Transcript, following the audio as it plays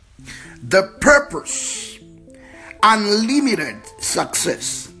The purpose, unlimited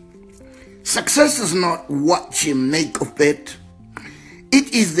success. Success is not what you make of it.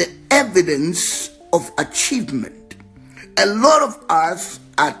 It is the evidence of achievement. A lot of us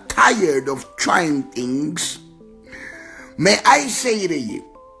are tired of trying things. May I say to you,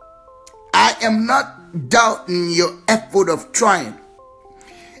 I am not doubting your effort of trying.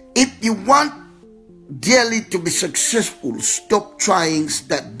 If you want dearly to be successful, stop trying,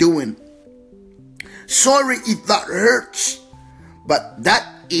 start doing. Sorry if that hurts, but that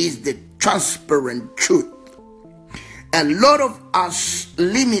is the transparent truth. A lot of us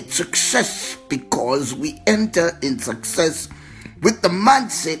limit success because we enter in success with the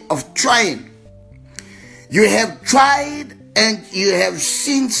mindset of trying. You have tried and you have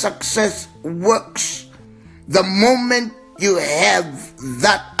seen success works the moment you have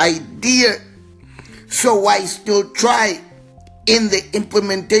that idea. So why still try in the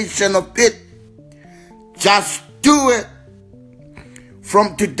implementation of it? Just do it.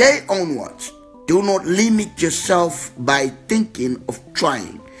 From today onwards, do not limit yourself by thinking of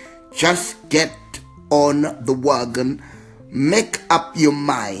trying. Just get on the wagon, make up your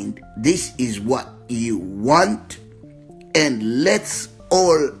mind. This is what you want, and let's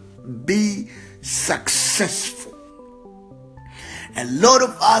all be successful. A lot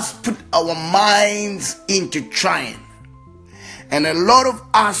of us put our minds into trying. And a lot of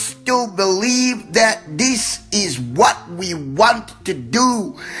us still believe that this is what we want to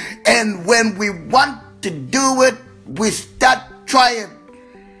do. And when we want to do it, we start trying.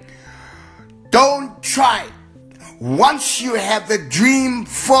 Don't try. Once you have a dream,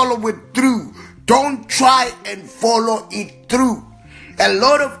 follow it through. Don't try and follow it through. A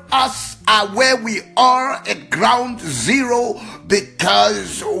lot of us are where we are at ground zero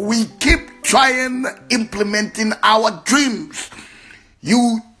because we keep trying implementing our dreams.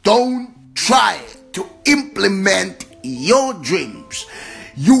 You don't try to implement your dreams.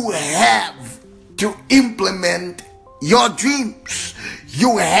 You have to implement your dreams.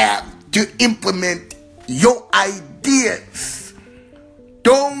 You have to implement your ideas.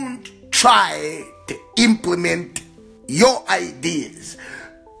 Don't try to implement your ideas.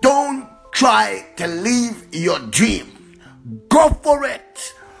 Don't try to live your dream. Go for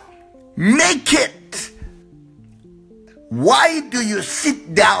it. Make it. Why do you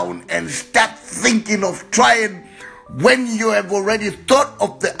sit down and start thinking of trying when you have already thought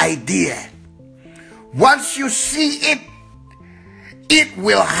of the idea? Once you see it, it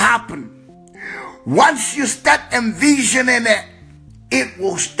will happen. Once you start envisioning it, it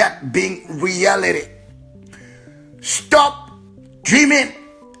will start being reality. Stop dreaming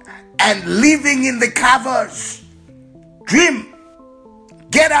and living in the covers. Dream.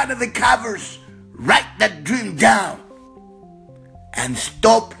 Get out of the covers. Write that dream down. And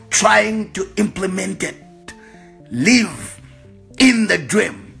stop trying to implement it. Live in the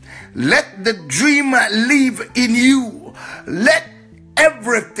dream. Let the dream live in you. Let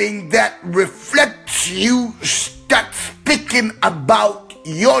everything that reflects you start speaking about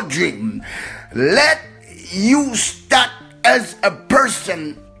your dream. Let you start as a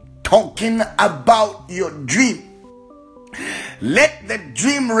person talking about your dream. Let the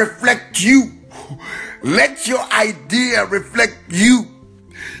dream reflect you. Let your idea reflect you.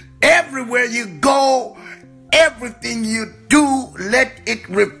 Everywhere you go, everything you do, let it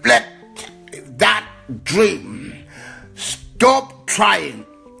reflect that dream. Stop trying.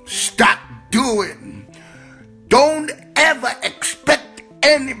 Start doing. Don't ever expect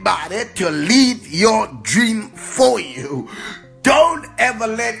anybody to lead your dream for you. Don't ever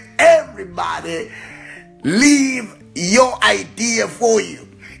let everybody leave your idea for you.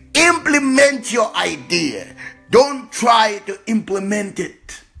 Implement your idea. Don't try to implement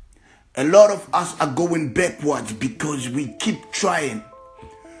it. A lot of us are going backwards because we keep trying.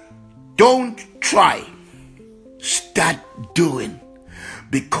 Don't try. Start doing.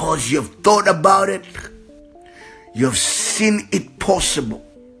 Because you've thought about it. You've seen it possible.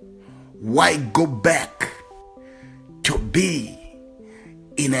 Why go back to be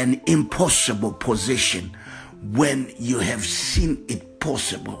in an impossible position when you have seen it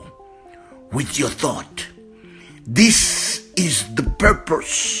possible with your thought? This is the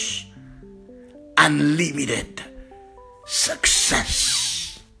purpose. Unlimited success.